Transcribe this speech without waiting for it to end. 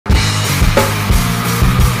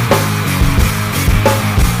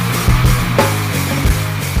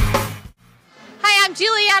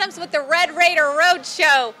with the Red Raider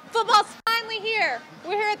Roadshow. Football's finally here.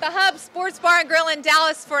 We're here at the Hub Sports Bar and Grill in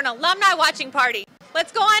Dallas for an alumni watching party.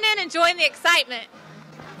 Let's go on in and join the excitement.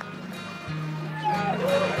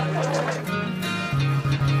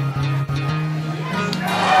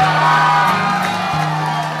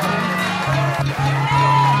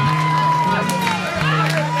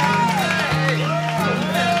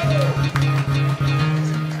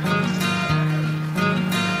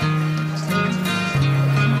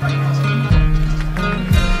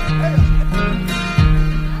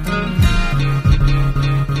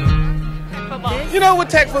 You know, with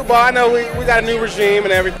Tech football, I know we got a new regime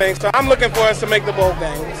and everything, so I'm looking for us to make the bowl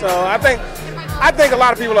game. So I think a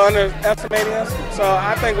lot of people are underestimating us. So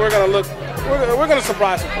I think we're gonna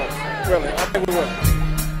surprise some folks. Really, I think we will.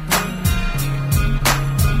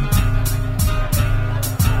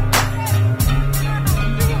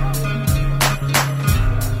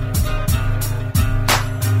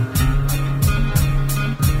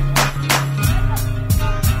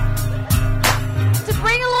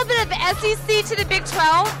 SEC to the Big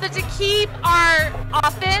 12, but to keep our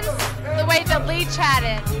offense the way that Leach had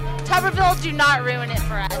it. Tuberville, do not ruin it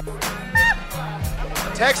for us.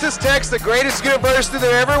 Texas Tech's the greatest university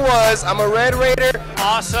there ever was. I'm a Red Raider.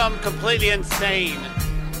 Awesome, completely insane.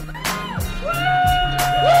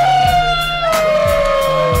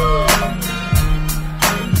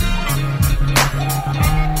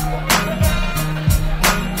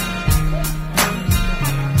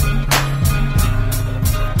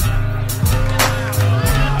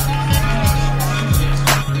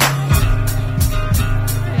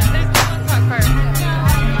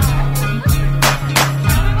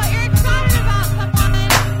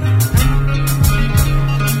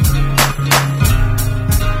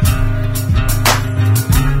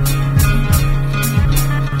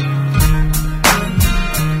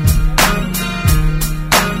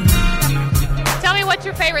 What's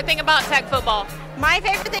your favorite thing about Tech football? My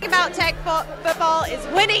favorite thing about Tech football is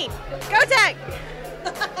winning. Go Tech!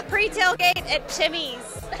 Pre-tailgate at Chimmy's.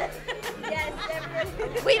 Yes,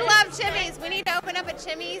 definitely. We love Chimmy's. We need to open up a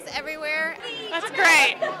Chimmy's everywhere. That's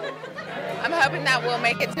great. I'm hoping that we'll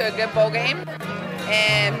make it to a good bowl game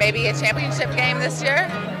and maybe a championship game this year.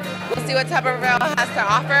 We'll see what Tuberville has to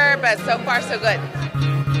offer, but so far so good.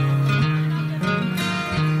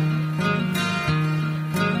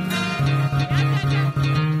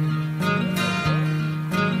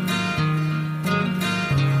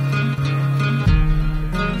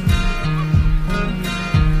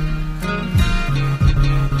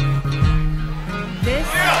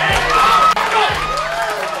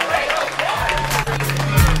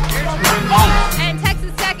 And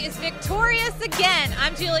Texas Tech is victorious again.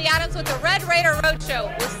 I'm Julie Adams with the Red Raider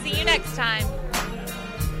Roadshow. We'll see you next time.